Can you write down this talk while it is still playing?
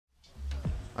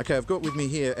Okay, I've got with me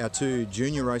here our two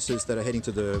junior racers that are heading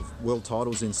to the world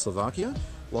titles in Slovakia,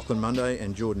 Lachlan Munday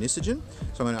and Jordan Isergin.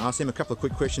 So I'm going to ask them a couple of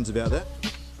quick questions about that.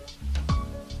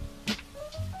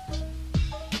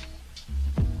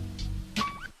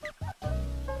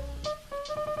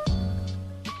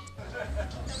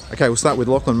 Okay, we'll start with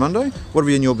Lachlan Munday. What have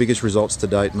been your biggest results to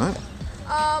date, mate?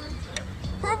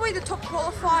 Probably the top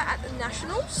qualifier at the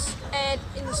Nationals, and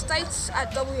in the States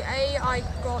at WA I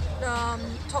got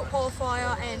top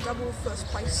qualifier and double first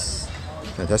place.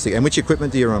 Fantastic. And which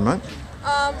equipment do you run, mate?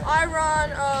 I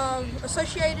run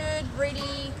Associated,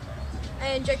 Reedy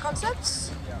and J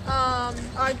Concepts.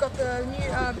 I got the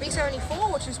new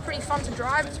B74, which is pretty fun to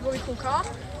drive, it's a really cool car,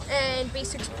 and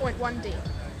B6.1D.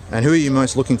 And who are you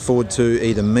most looking forward to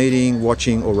either meeting,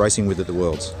 watching or racing with at the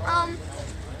Worlds?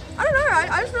 I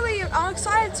don't know, I'm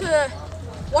excited to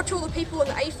watch all the people in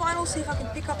the A final, see if I can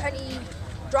pick up any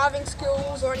driving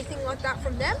skills or anything like that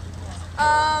from them.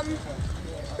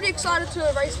 Pretty excited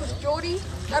to race with Geordie,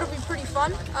 that'll be pretty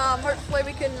fun. Hopefully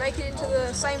we can make it into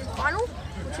the same final,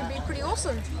 which would be pretty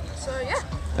awesome. So yeah.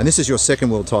 And this is your second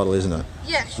world title, isn't it?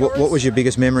 Yeah, sure. What was your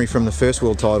biggest memory from the first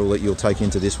world title that you'll take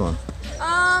into this one?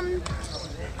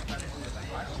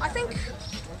 I think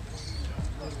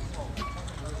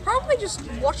probably just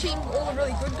watching all the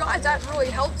really good guys, that really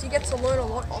helps. You get to learn a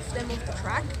lot off them off the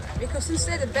track, because since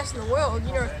they're the best in the world,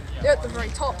 you know, they're at the very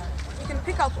top, you can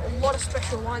pick up a lot of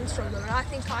special lines from them, and I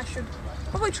think I should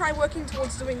probably try working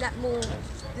towards doing that more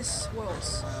this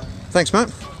Worlds. Thanks,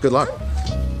 mate. Good luck.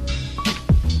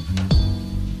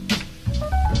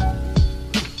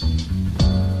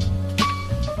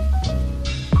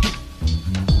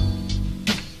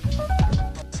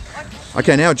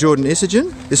 Okay, now Jordan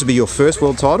Isergin, this will be your first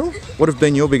world title. What have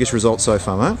been your biggest results so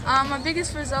far, mate? My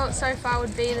biggest result so far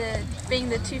would be being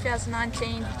the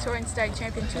 2019 Victorian State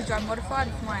Champion 2-drive modified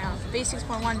with my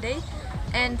B6.1D,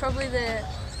 and probably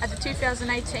at the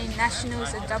 2018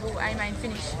 Nationals a double A main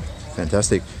finish.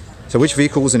 Fantastic. So which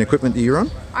vehicles and equipment do you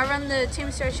run? I run the Team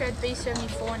Associated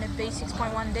B74 and a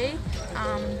B6.1D,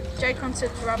 J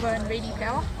Concept rubber and Reedy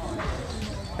power.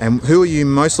 And who are you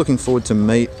most looking forward to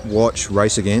meet, watch,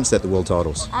 race against at the World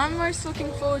Titles? I'm most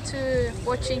looking forward to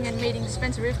watching and meeting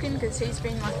Spencer Rivkin, because he's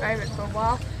been my favourite for a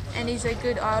while, and he's a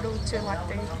good idol to like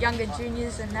the younger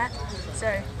juniors and that.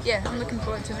 So yeah, I'm looking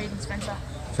forward to meeting Spencer.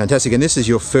 Fantastic. And this is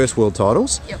your first World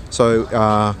Titles? Yep. So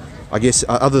I guess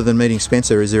other than meeting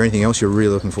Spencer, is there anything else you're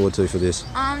really looking forward to for this?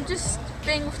 Just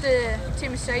being with the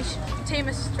Team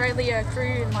Australia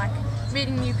crew and like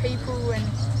meeting new people and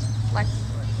like,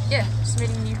 yeah, just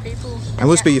meeting new people. And will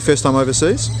this be your first time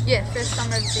overseas? Yeah, first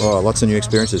time overseas. Oh, lots of new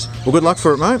experiences. Well, good luck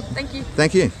for it, mate. Thank you.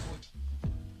 Thank you.